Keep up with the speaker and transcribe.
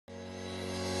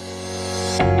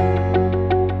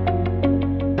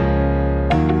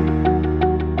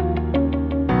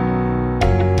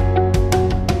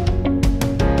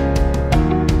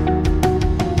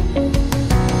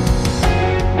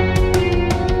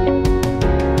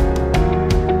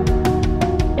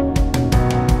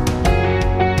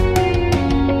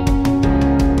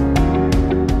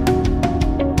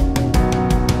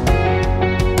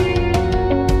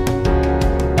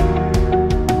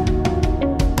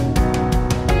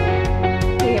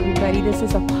This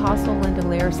is Apostle Linda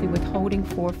Lariscy with Holding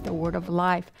Forth the Word of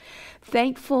Life.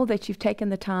 Thankful that you've taken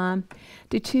the time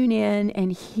to tune in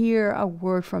and hear a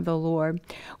word from the Lord.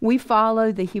 We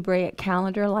follow the Hebraic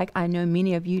calendar like I know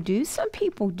many of you do. Some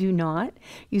people do not.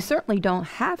 You certainly don't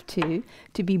have to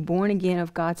be born again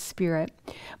of God's Spirit.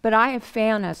 But I have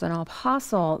found as an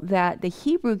apostle that the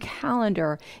Hebrew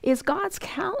calendar is God's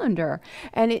calendar.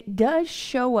 And it does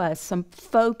show us some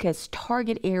focus,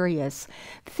 target areas,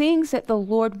 things that the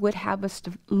Lord would have us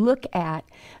to look at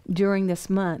during this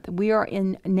month. We are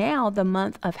in now the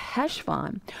month of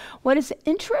Heshvan. What is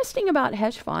interesting about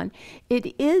Heshvan,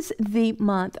 it is the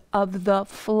month of the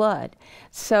flood.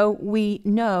 So we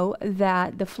know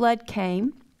that the flood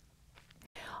came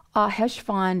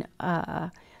Heshvan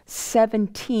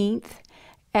 17th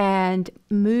and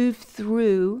moved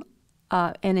through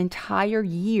an entire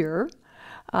year.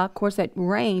 Of course, it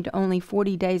rained only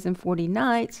 40 days and 40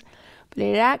 nights, but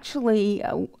it actually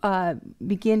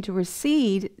began to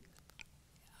recede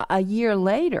a year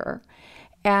later.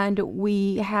 And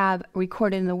we have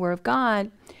recorded in the Word of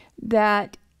God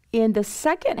that in the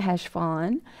second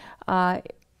Heshvan,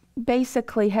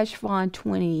 basically Heshvan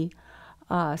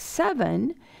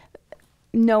 27,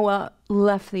 Noah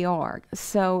left the ark.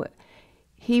 So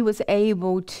he was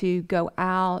able to go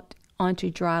out onto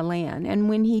dry land. And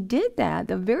when he did that,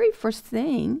 the very first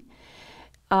thing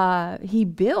he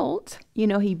built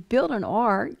an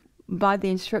ark by the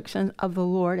instruction of the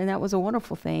Lord. And that was a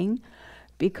wonderful thing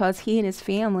because he and his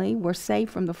family were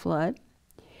saved from the flood.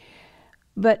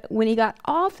 But when he got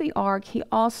off the ark, he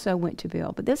also went to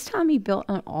build. But this time he built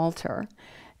an altar.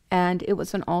 And it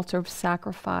was an altar of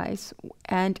sacrifice.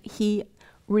 And he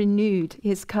renewed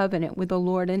his covenant with the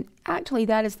Lord. And actually,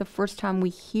 that is the first time we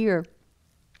hear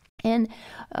in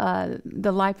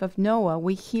the life of Noah,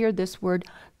 we hear this word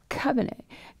covenant.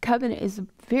 Covenant is a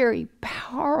very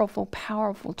powerful,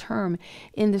 powerful term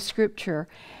in the scripture.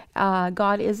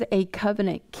 God is a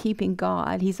covenant-keeping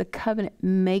God. He's a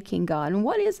covenant-making God. And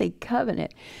what is a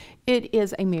covenant? It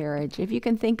is a marriage. If you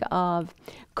can think of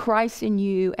Christ in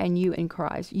you and you in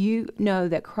Christ, you know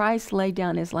that Christ laid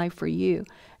down his life for you,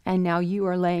 and now you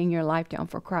are laying your life down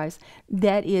for Christ.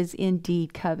 That is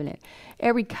indeed covenant.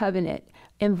 Every covenant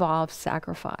involves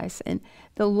sacrifice, and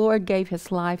the Lord gave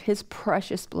his life, his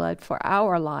precious blood for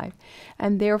our life,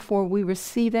 and therefore we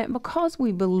receive that. And because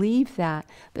we believe that,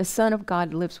 the Son of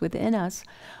God lives within us.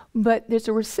 But there's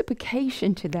a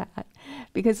reciprocation to that,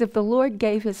 because if the Lord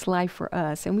gave his life for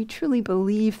us, and we truly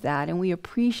believe that, and we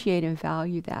appreciate and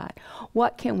value that,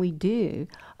 what can we do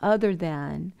other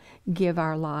than give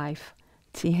our life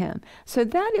to him? So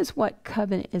that is what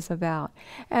covenant is about.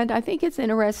 And I think it's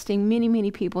interesting,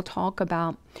 many people talk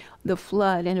about the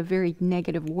flood in a very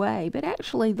negative way, but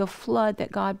actually the flood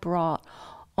that God brought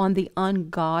on the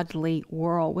ungodly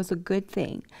world was a good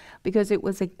thing, because it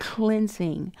was a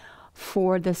cleansing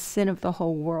for the sin of the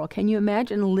whole world. Can you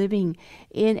imagine living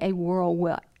in a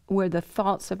world where the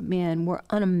thoughts of men were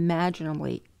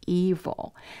unimaginably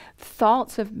evil?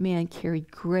 Thoughts of men carry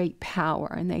great power,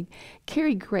 and they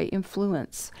carry great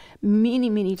influence.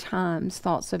 Many times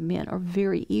thoughts of men are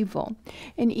very evil.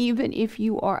 And even if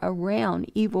you are around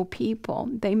evil people,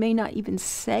 they may not even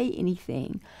say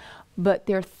anything, but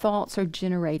their thoughts are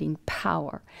generating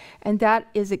power. And that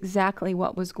is exactly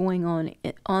what was going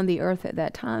on the earth at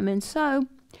that time. And so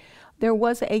there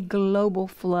was a global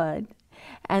flood,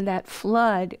 and that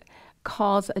flood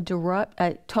caused a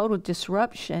total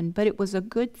disruption, but it was a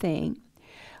good thing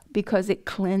because it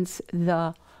cleansed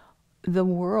the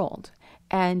world.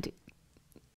 And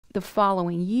the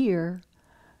following year,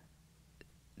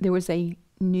 there was a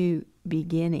new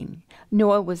beginning.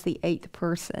 Noah was the 8th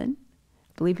person.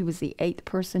 I believe he was the 8th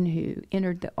person who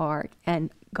entered the ark, and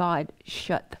God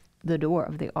shut the door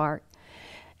of the ark.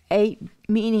 8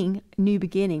 meaning new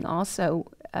beginning. Also,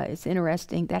 it's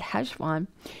interesting that Heshvan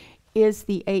is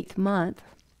the 8th month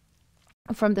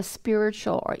from the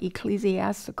spiritual or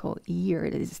ecclesiastical year.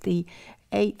 It is the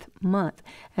 8th month.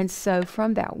 And so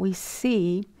from that, we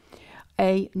see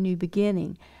a new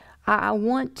beginning. I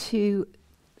want to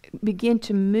begin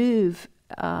to move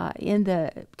in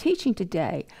the teaching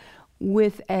today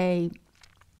with an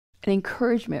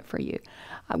encouragement for you.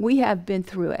 We have been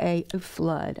through a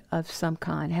flood of some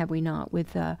kind, have we not?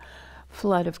 With the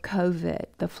flood of COVID,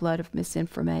 the flood of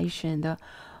misinformation,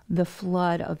 the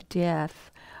flood of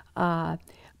death,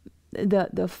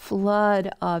 the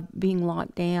flood of being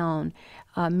locked down,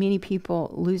 many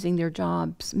people losing their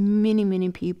jobs, many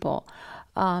people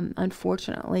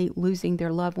unfortunately losing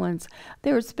their loved ones.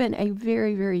 There's been a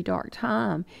very, very dark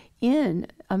time in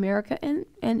America and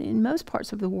in most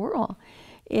parts of the world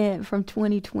from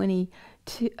 2020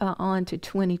 on to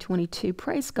 2022.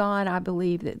 Praise God, I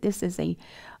believe that this is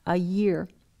a year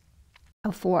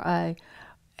for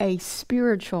a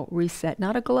spiritual reset,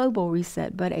 not a global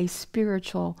reset, but a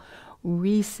spiritual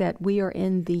reset. We are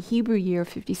in the Hebrew year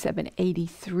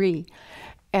 5783.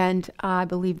 And I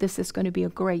believe this is going to be a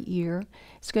great year.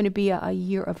 It's going to be a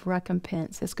year of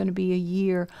recompense. It's going to be a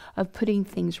year of putting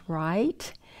things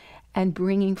right and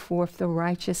bringing forth the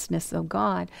righteousness of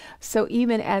God. So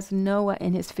even as Noah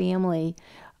and his family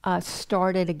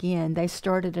started again, they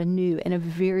started anew in a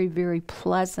very, very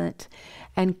pleasant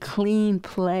and clean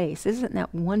place. Isn't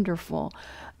that wonderful?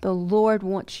 The Lord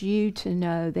wants you to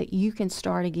know that you can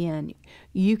start again.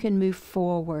 You can move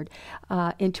forward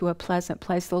into a pleasant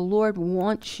place. The Lord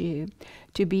wants you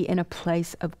to be in a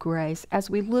place of grace.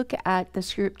 As we look at the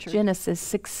scripture, Genesis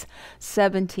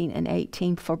 6:17 and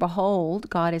 18, for behold,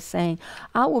 God is saying,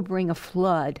 I will bring a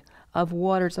flood of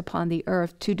waters upon the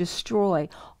earth to destroy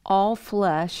all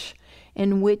flesh,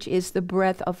 in which is the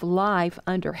breath of life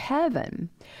under heaven.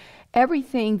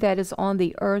 Everything that is on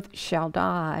the earth shall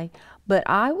die, but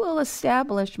I will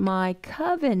establish my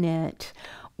covenant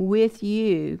with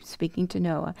you, speaking to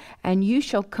Noah, and you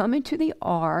shall come into the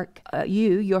ark,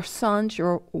 you, your sons,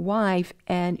 your wife,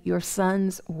 and your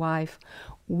son's wife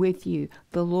with you.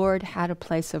 The Lord had a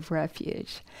place of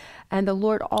refuge. And the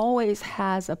Lord always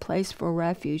has a place for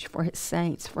refuge for his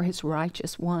saints, for his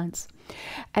righteous ones.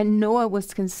 And Noah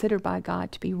was considered by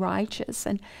God to be righteous.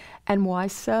 And why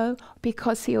so?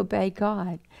 Because he obeyed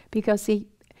God. Because he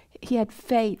had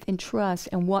faith and trust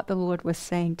in what the Lord was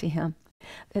saying to him,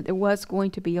 that there was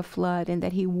going to be a flood and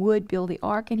that he would build the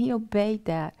ark, and he obeyed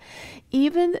that.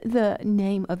 Even the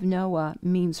name of Noah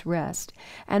means rest.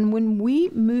 And when we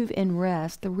move in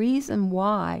rest, the reason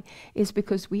why is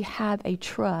because we have a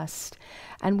trust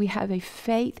and we have a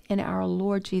faith in our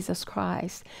Lord Jesus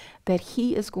Christ that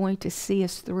he is going to see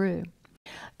us through,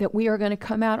 that we are going to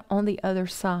come out on the other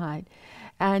side,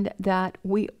 and that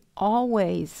we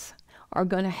always are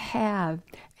going to have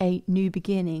a new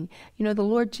beginning. You know, the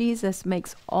Lord Jesus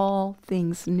makes all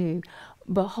things new.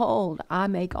 Behold, I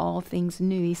make all things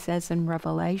new, he says in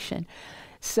Revelation.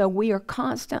 So we are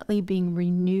constantly being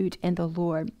renewed in the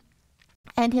Lord.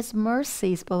 And his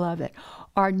mercies, beloved,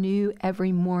 are new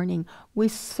every morning. We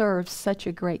serve such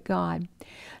a great God.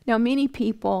 Now, many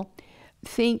people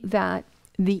think that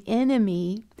the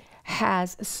enemy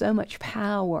has so much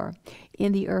power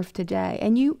in the earth today.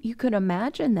 And you could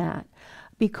imagine that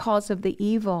because of the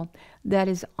evil that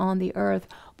is on the earth.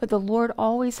 But the Lord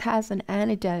always has an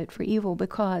antidote for evil,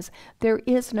 because there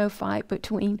is no fight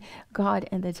between God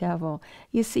and the devil.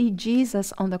 You see,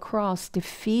 Jesus on the cross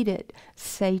defeated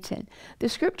Satan. The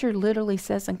scripture literally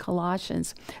says in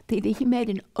Colossians that he made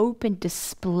an open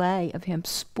display of him,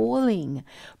 spoiling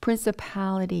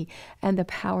principality and the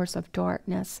powers of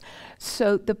darkness.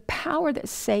 So the power that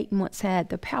Satan once had,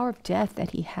 the power of death that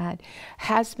he had,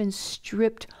 has been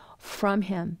stripped from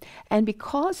him. And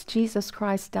because Jesus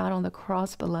Christ died on the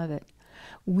cross, beloved,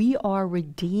 we are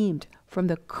redeemed from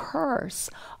the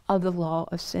curse of the law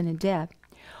of sin and death.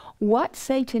 What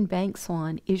Satan banks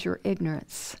on is your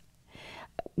ignorance.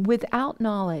 Without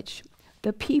knowledge,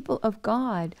 the people of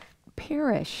God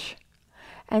perish.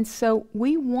 And so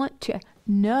we want to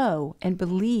know and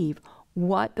believe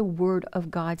what the Word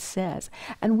of God says.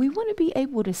 And we want to be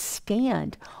able to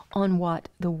stand on what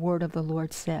the Word of the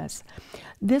Lord says.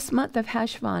 This month of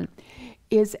Heshvan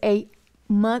is a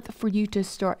month for you to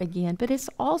start again, but it's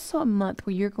also a month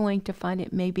where you're going to find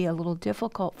it may be a little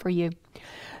difficult for you.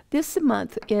 This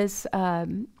month is,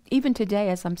 even today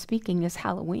as I'm speaking, is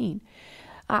Halloween.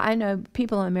 I know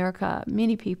people in America,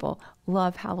 many people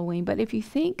love Halloween, but if you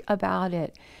think about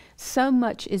it, so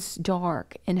much is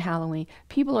dark in Halloween.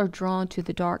 People are drawn to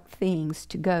the dark things,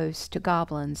 to ghosts, to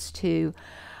goblins, to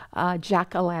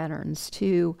jack-o'-lanterns,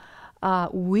 to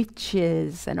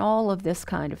witches, and all of this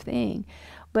kind of thing.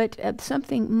 But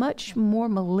something much more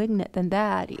malignant than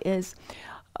that is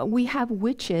we have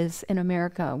witches in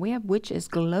America. We have witches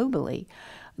globally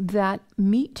that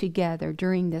meet together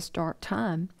during this dark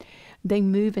time. They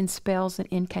move in spells and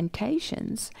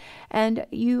incantations. And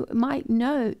you might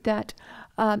know that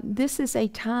this is a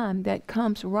time that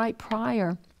comes right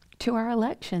prior to our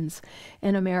elections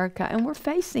in America. And we're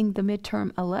facing the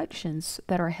midterm elections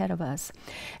that are ahead of us.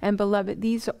 And beloved,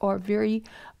 these are very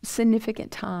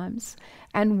significant times.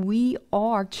 And we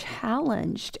are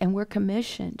challenged and we're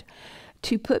commissioned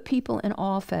to put people in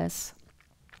office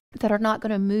that are not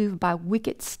going to move by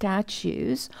wicked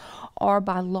statutes or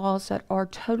by laws that are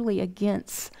totally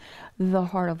against the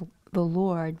heart of the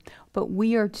Lord, but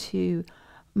we are to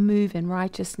move in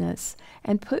righteousness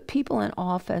and put people in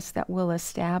office that will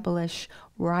establish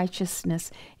righteousness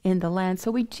in the land.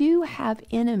 So we do have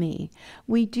enemy.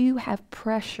 We do have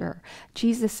pressure.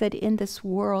 Jesus said, in this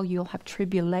world you'll have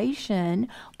tribulation,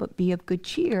 but be of good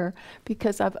cheer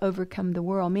because I've overcome the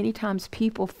world. Many times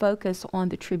people focus on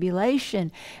the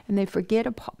tribulation and they forget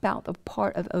about the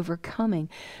part of overcoming.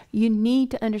 You need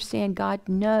to understand God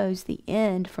knows the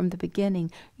end from the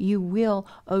beginning. You will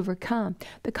overcome.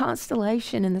 The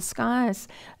constellation in the skies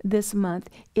this month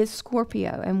is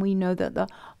Scorpio, and we know that the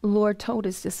Lord told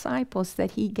his disciples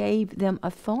that he gave them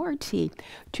authority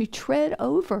to tread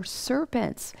over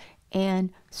serpents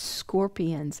and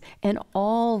scorpions and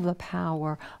all the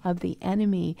power of the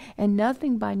enemy, and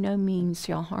nothing by no means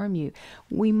shall harm you.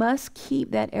 We must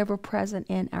keep that ever present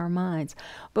in our minds.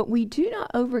 But we do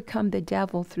not overcome the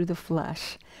devil through the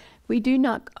flesh. We do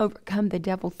not overcome the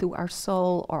devil through our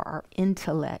soul or our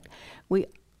intellect. We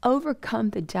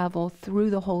overcome the devil through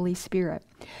the Holy Spirit.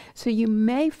 So you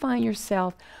may find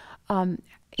yourself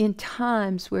in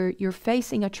times where you're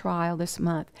facing a trial this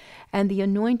month and the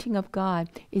anointing of God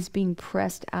is being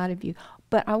pressed out of you.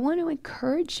 But I want to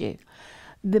encourage you.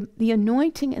 The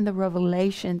anointing and the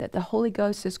revelation that the Holy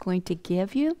Ghost is going to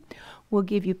give you will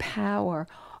give you power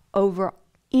over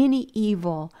any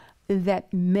evil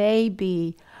that may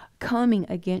be coming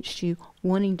against you,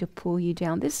 wanting to pull you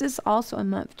down. This is also a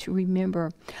month to remember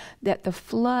that the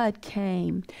flood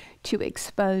came to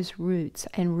expose roots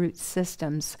and root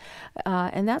systems.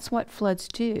 And that's what floods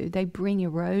do. They bring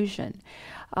erosion.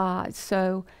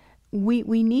 So we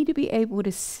need to be able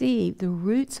to see the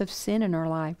roots of sin in our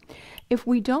life. If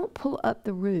we don't pull up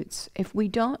the roots, if we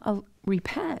don't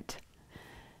repent,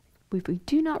 if we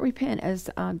do not repent, as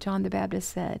John the Baptist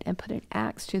said, and put an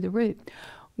axe to the root,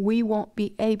 we won't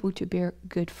be able to bear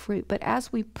good fruit. But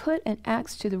as we put an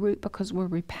axe to the root because we're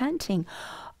repenting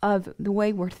of the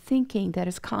way we're thinking that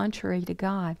is contrary to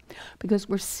God, because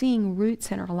we're seeing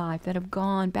roots in our life that have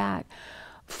gone back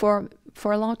for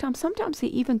a long time. Sometimes they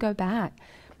even go back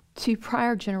to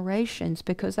prior generations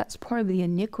because that's part of the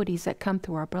iniquities that come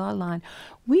through our bloodline.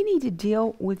 We need to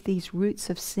deal with these roots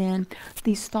of sin,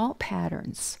 these thought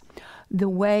patterns, the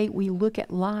way we look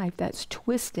at life that's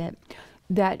twisted,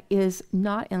 that is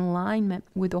not in alignment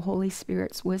with the Holy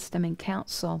Spirit's wisdom and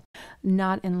counsel,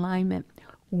 not in alignment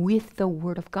with the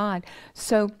Word of God.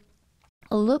 So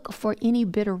look for any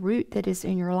bitter root that is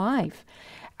in your life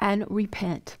and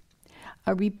repent.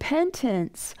 A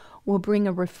repentance will bring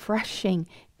a refreshing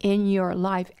in your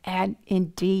life and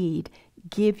indeed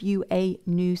give you a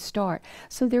new start.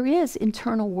 So there is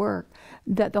internal work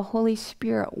that the Holy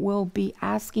Spirit will be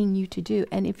asking you to do.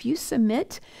 And if you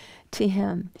submit to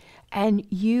Him and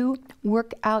you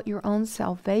work out your own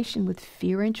salvation with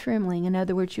fear and trembling, in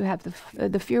other words, you have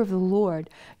the fear of the Lord,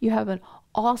 you have an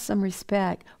awesome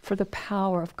respect for the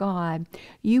power of God,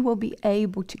 you will be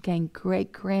able to gain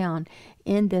great ground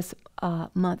in this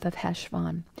month of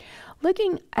Heshvan.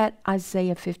 Looking at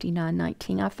Isaiah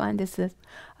 59:19, I find this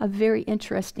a very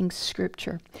interesting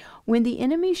scripture. When the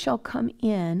enemy shall come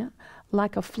in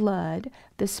like a flood,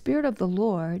 the Spirit of the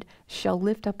Lord shall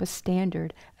lift up a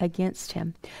standard against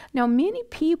him. Now, many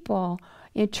people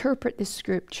interpret the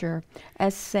scripture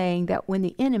as saying that when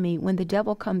the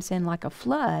devil comes in like a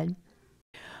flood,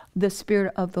 the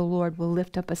Spirit of the Lord will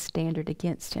lift up a standard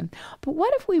against him. But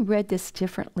what if we read this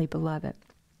differently, beloved?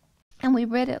 And we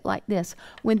read it like this: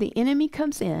 when the enemy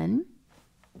comes in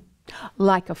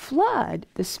like a flood,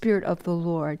 the Spirit of the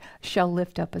Lord shall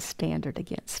lift up a standard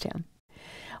against him.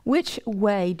 Which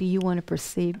way do you want to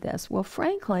perceive this? Well,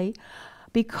 frankly,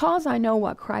 because I know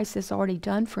what Christ has already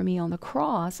done for me on the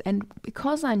cross, and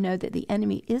because I know that the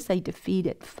enemy is a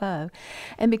defeated foe,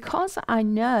 and because I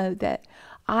know that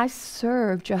I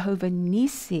serve Jehovah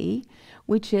Nissi,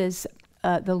 which is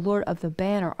the Lord of the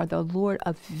banner, or the Lord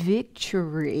of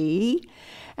victory,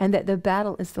 and that the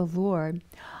battle is the Lord,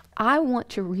 I want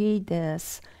to read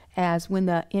this as when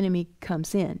the enemy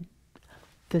comes in,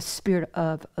 the Spirit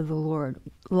of the Lord,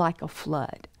 like a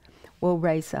flood, will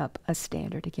raise up a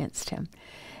standard against him.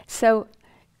 So,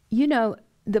 you know,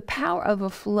 the power of a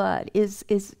flood is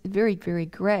very, very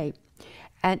great,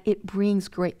 and it brings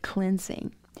great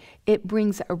cleansing. It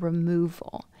brings a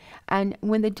removal. And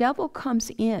when the devil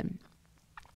comes in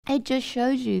It just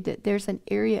shows you that there's an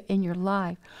area in your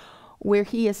life where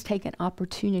he has taken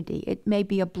opportunity. It may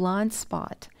be a blind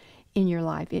spot in your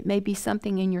life. It may be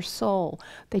something in your soul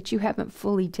that you haven't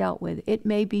fully dealt with. It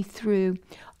may be through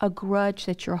a grudge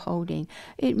that you're holding.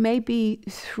 It may be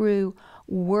through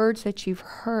words that you've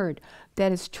heard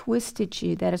that has twisted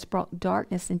you, that has brought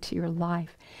darkness into your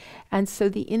life. And so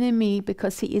the enemy,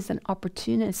 because he is an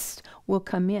opportunist, will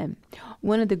come in.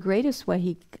 One of the greatest way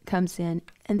he comes in,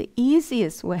 and the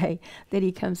easiest way that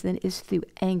he comes in, is through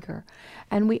anger.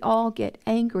 And we all get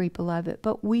angry, beloved,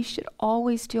 but we should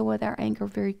always deal with our anger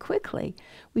very quickly.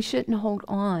 We shouldn't hold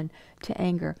on to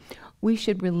anger. We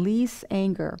should release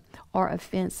anger or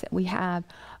offense that we have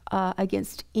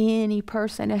against any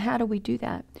person. And how do we do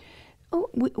that? Oh,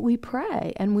 we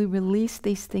pray and we release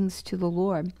these things to the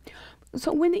Lord.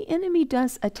 So when the enemy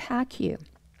does attack you,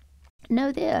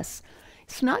 know this: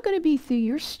 it's not going to be through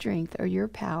your strength or your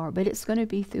power, but it's going to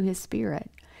be through his Spirit.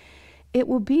 It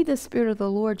will be the Spirit of the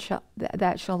Lord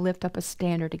that shall lift up a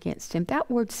standard against him.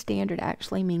 That word standard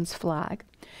actually means flag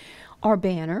or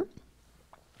banner.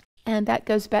 And that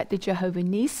goes back to Jehovah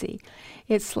Nissi.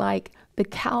 It's like the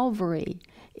Calvary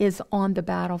is on the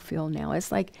battlefield now.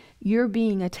 It's like you're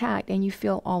being attacked and you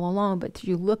feel all alone, but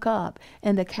you look up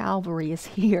and the Calvary is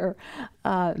here.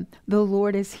 The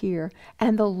Lord is here,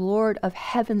 and the Lord of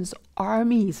heaven's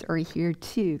armies are here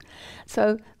too.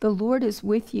 So the Lord is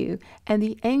with you, and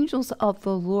the angels of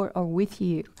the Lord are with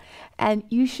you. And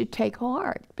you should take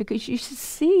heart, because you should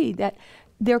see that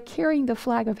they're carrying the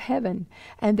flag of heaven,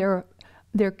 and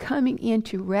they're coming in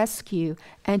to rescue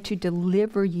and to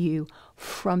deliver you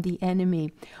from the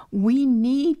enemy. We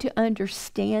need to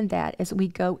understand that as we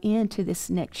go into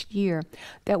this next year,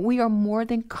 that we are more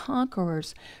than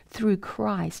conquerors through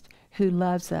Christ who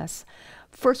loves us.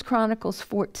 1 Chronicles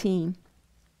 14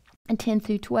 and 10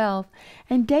 through 12.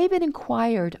 And David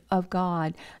inquired of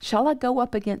God, shall I go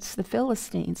up against the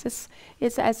Philistines?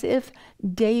 It's as if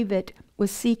David was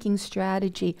seeking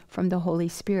strategy from the Holy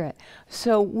Spirit.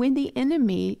 So when the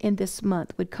enemy in this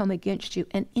month would come against you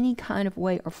in any kind of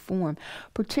way or form,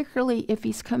 particularly if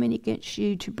he's coming against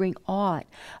you to bring aught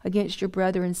against your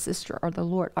brother and sister or the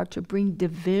Lord, or to bring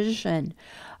division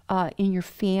in your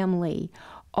family,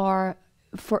 or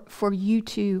for you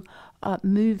to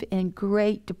move in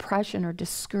great depression or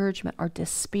discouragement or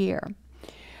despair.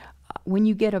 When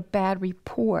you get a bad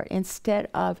report, instead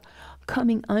of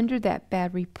coming under that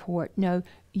bad report, no,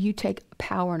 you take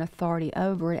power and authority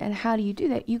over it. And how do you do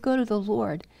that? You go to the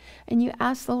Lord and you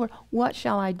ask the Lord, what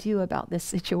shall I do about this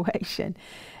situation? And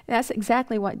that's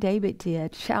exactly what David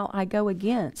did. Shall I go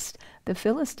against the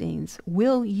Philistines?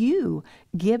 Will you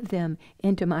give them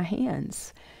into my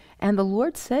hands? And the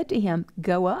Lord said to him,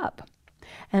 go up,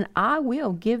 and I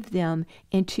will give them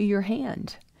into your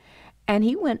hand. And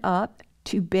he went up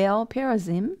to Baal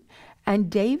Perazim,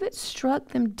 and David struck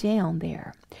them down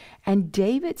there. And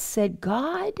David said,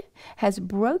 God has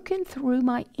broken through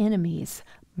my enemies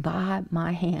by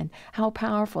my hand. How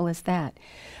powerful is that?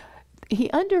 He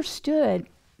understood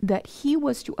that he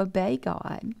was to obey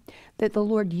God, that the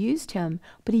Lord used him,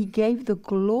 but he gave the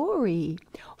glory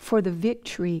for the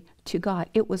victory to God.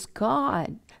 It was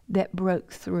God that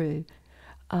broke through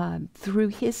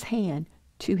his hand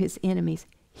to his enemies.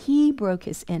 He broke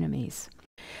his enemies.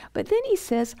 But then he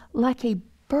says, like a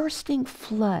bursting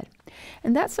flood.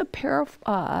 And that's a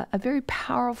very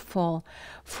powerful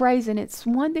phrase, and it's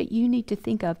one that you need to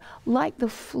think of. Like the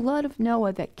flood of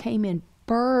Noah that came in,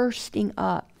 bursting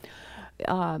up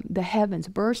the heavens,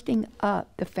 bursting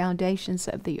up the foundations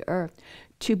of the earth,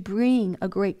 to bring a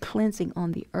great cleansing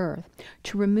on the earth,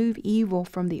 to remove evil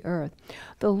from the earth.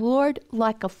 The Lord,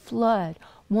 like a flood,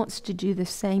 wants to do the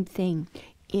same thing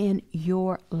in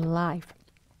your life.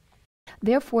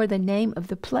 Therefore, the name of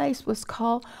the place was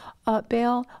called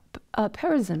Baal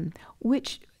Perazim,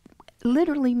 which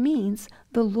literally means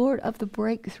the Lord of the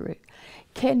breakthrough.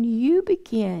 Can you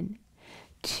begin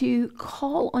to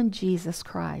call on Jesus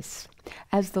Christ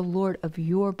as the Lord of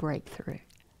your breakthrough?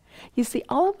 You see,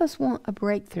 all of us want a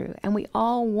breakthrough, and we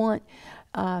all want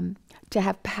to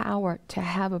have power to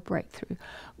have a breakthrough.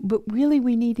 But really,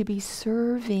 we need to be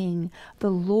serving the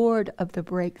Lord of the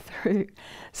breakthrough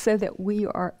so that we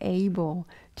are able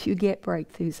to get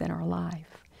breakthroughs in our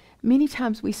life. Many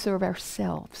times we serve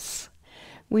ourselves.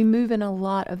 We move in a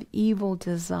lot of evil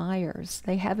desires.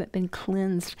 They haven't been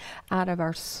cleansed out of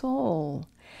our soul.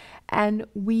 And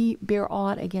we bear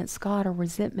aught against God or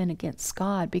resentment against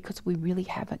God because we really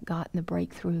haven't gotten the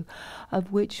breakthrough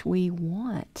of which we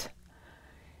want.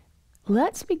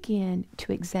 Let's begin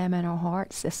to examine our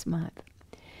hearts this month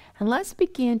And let's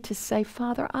begin to say,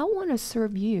 Father, I want to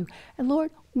serve you. And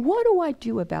Lord, what do I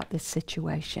do about this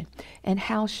situation? And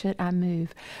how should I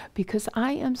move? Because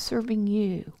I am serving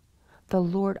you, the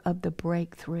Lord of the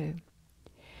breakthrough.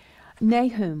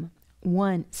 Nahum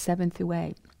 1, 7 through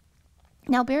 8.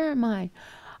 Now bear in mind,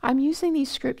 I'm using these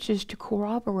scriptures to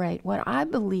corroborate what I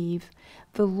believe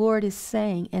the Lord is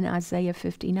saying in Isaiah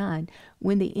 59,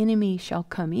 when the enemy shall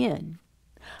come in.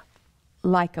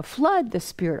 Like a flood, the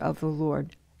Spirit of the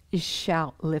Lord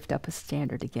shall lift up a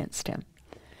standard against him.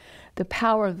 The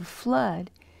power of the flood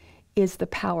is the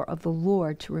power of the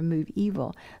Lord to remove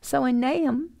evil. So in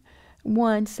Nahum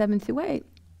 1, 7 through 8,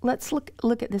 let's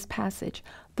look at this passage.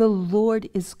 The Lord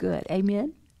is good.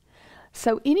 Amen?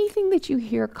 So anything that you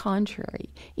hear contrary,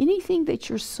 anything that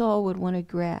your soul would want to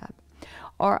grab,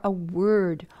 or a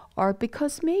word, or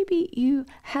because maybe you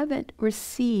haven't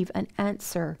received an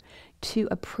answer to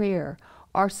a prayer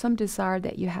or some desire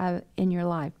that you have in your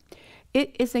life,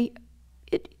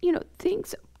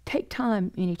 things take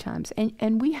time many times,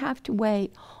 and we have to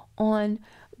wait on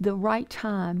the right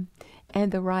time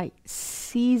and the right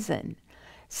season.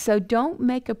 So don't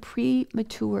make a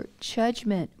premature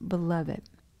judgment, beloved.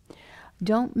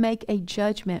 Don't make a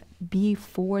judgment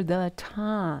before the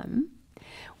time.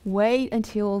 Wait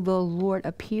until the Lord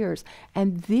appears,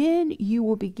 and then you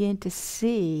will begin to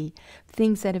see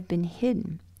things that have been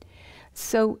hidden.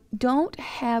 So don't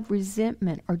have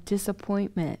resentment or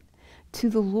disappointment to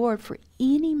the Lord for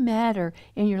any matter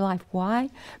in your life. Why?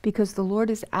 Because the Lord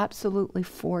is absolutely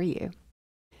for you.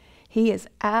 He is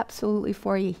absolutely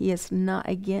for you. He is not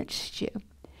against you.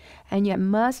 And you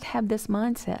must have this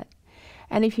mindset.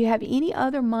 And if you have any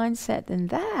other mindset than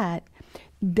that,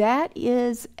 that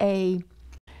is a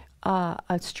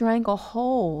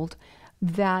stranglehold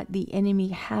that the enemy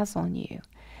has on you.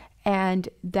 And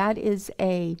that is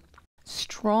a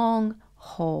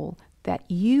stronghold that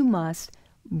you must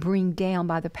bring down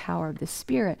by the power of the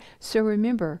Spirit. So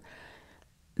remember,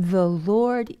 the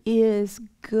Lord is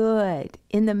good.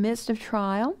 In the midst of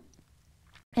trial,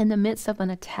 in the midst of an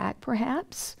attack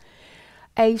perhaps,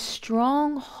 a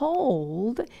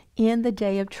stronghold in the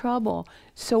day of trouble.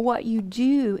 So what you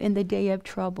do in the day of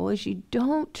trouble is you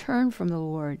don't turn from the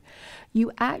Lord.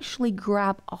 You actually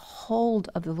grab a hold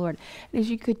of the Lord. As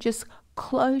you could just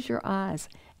close your eyes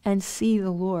and see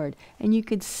the Lord, and you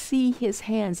could see his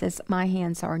hands as my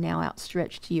hands are now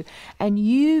outstretched to you, and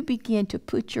you begin to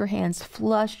put your hands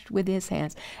flushed with his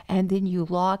hands, and then you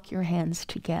lock your hands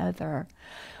together.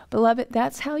 Beloved,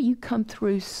 that's how you come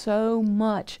through so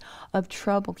much of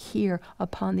trouble here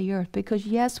upon the earth, because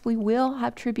yes, we will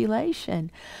have tribulation,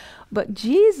 but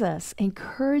Jesus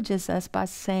encourages us by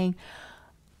saying,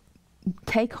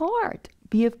 take heart,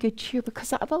 be of good cheer,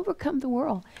 because I've overcome the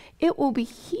world. It will be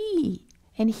he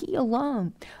and he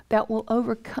alone that will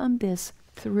overcome this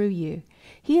through you.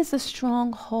 He is a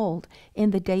stronghold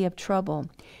in the day of trouble.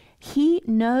 He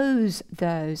knows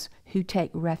those who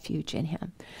take refuge in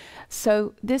him.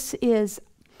 So this is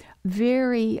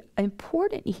very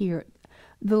important here.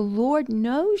 The Lord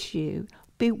knows you.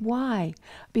 But why?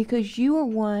 Because you are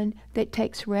one that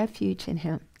takes refuge in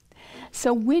him.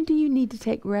 So when do you need to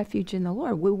take refuge in the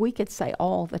Lord? Well, we could say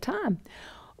all the time.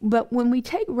 But when we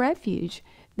take refuge,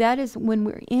 that is when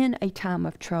we're in a time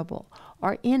of trouble,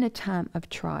 or in a time of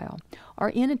trial, or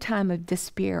in a time of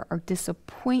despair or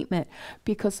disappointment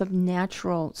because of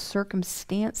natural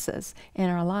circumstances in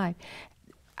our life.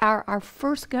 Our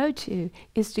first go-to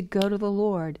is to go to the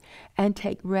Lord and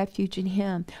take refuge in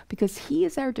him, because he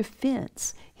is our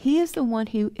defense. He is the one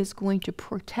who is going to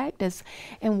protect us.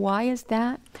 And why is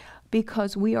that?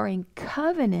 Because we are in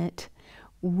covenant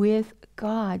with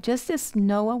God. Just as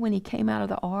Noah, when he came out of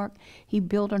the ark, he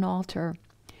built an altar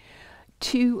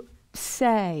to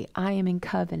say, I am in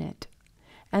covenant.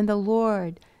 And the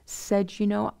Lord said,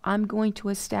 I'm going to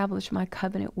establish my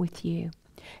covenant with you.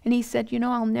 And he said,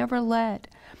 I'll never let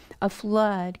a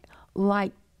flood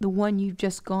like the one you've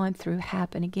just gone through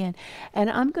happen again. And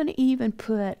I'm going to even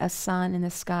put a sign in the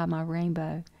sky, my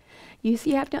rainbow. You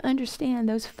see, you have to understand,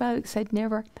 those folks had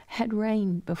never had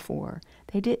rain before.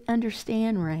 They didn't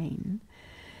understand rain.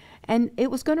 And it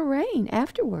was going to rain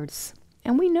afterwards.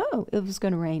 And we know it was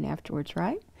going to rain afterwards,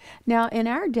 right? Now, in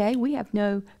our day, we have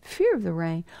no fear of the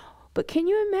rain. But can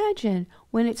you imagine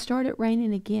when it started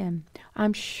raining again?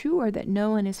 I'm sure that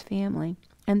Noah and his family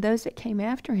and those that came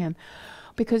after him,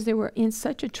 because they were in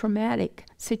such a traumatic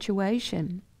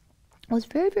situation, was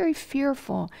very, very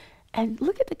fearful. And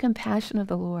look at the compassion of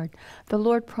the Lord. The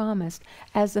Lord promised,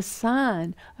 as a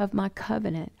sign of my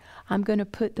covenant, I'm going to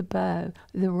put the bow,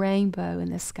 the rainbow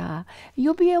in the sky.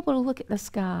 You'll be able to look at the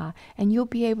sky and you'll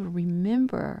be able to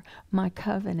remember my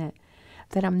covenant.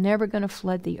 that I'm never going to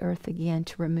flood the earth again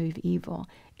to remove evil.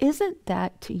 Isn't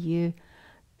that to you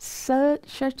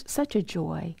such a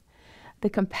joy? The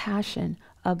compassion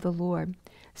of the Lord.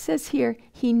 It says here,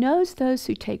 he knows those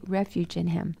who take refuge in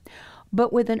him,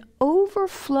 but with an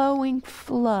overflowing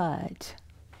flood,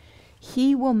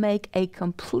 he will make a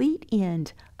complete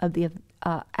end of the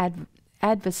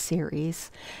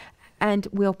adversaries and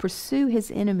will pursue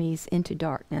his enemies into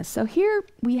darkness. So here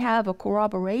we have a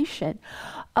corroboration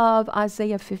of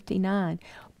Isaiah 59.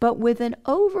 But with an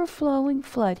overflowing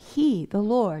flood, he, the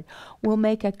Lord, will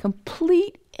make a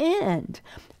complete end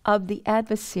of the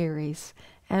adversaries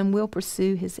and will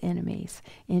pursue his enemies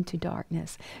into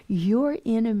darkness. Your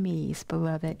enemies,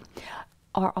 beloved,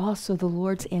 are also the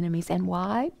Lord's enemies. And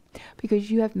why?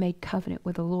 Because you have made covenant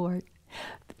with the Lord.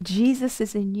 Jesus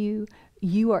is in you.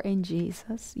 You are in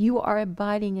Jesus. You are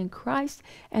abiding in Christ,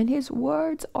 and his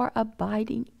words are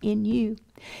abiding in you.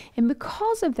 And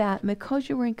because of that, because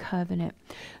you are in covenant,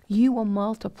 you will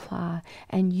multiply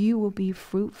and you will be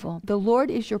fruitful. The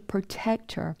Lord is your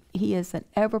protector. He is an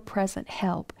ever-present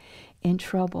help in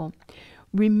trouble.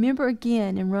 Remember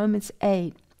again in Romans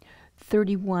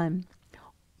 8:31,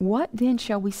 what then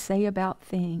shall we say about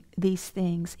these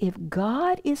things? If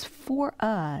God is for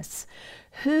us,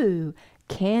 who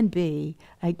can be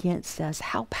against us?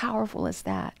 How powerful is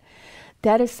that?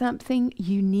 That is something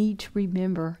you need to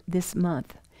remember this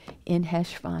month in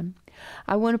Heshvan.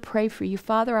 I want to pray for you.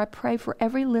 Father, I pray for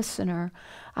every listener.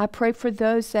 I pray for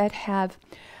those that have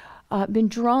been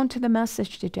drawn to the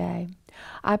message today.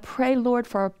 I pray, Lord,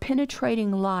 for a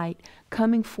penetrating light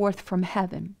coming forth from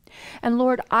heaven. And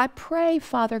Lord, I pray,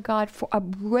 Father God, for a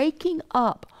breaking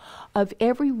up of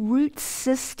every root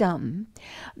system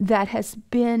that has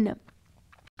been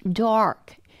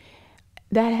dark,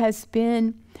 that has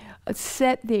been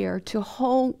set there to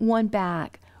hold one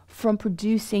back from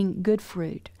producing good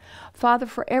fruit. Father,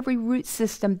 for every root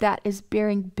system that is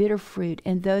bearing bitter fruit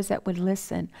and those that would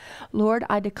listen, Lord,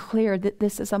 I declare that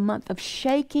this is a month of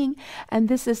shaking and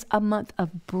this is a month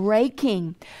of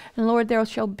breaking. And Lord, there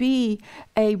shall be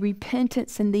a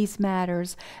repentance in these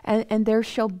matters, and there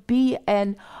shall be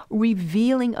an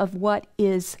revealing of what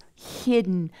is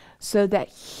hidden so that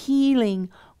healing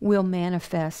will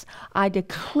manifest. I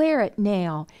declare it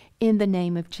now in the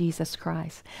name of Jesus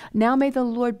Christ. Now may the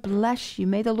Lord bless you.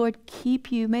 May the Lord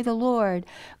keep you. May the Lord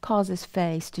cause his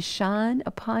face to shine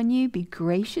upon you, be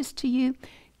gracious to you,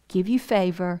 give you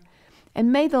favor.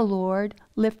 And may the Lord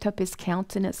lift up his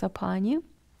countenance upon you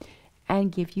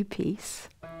and give you peace.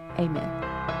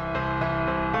 Amen.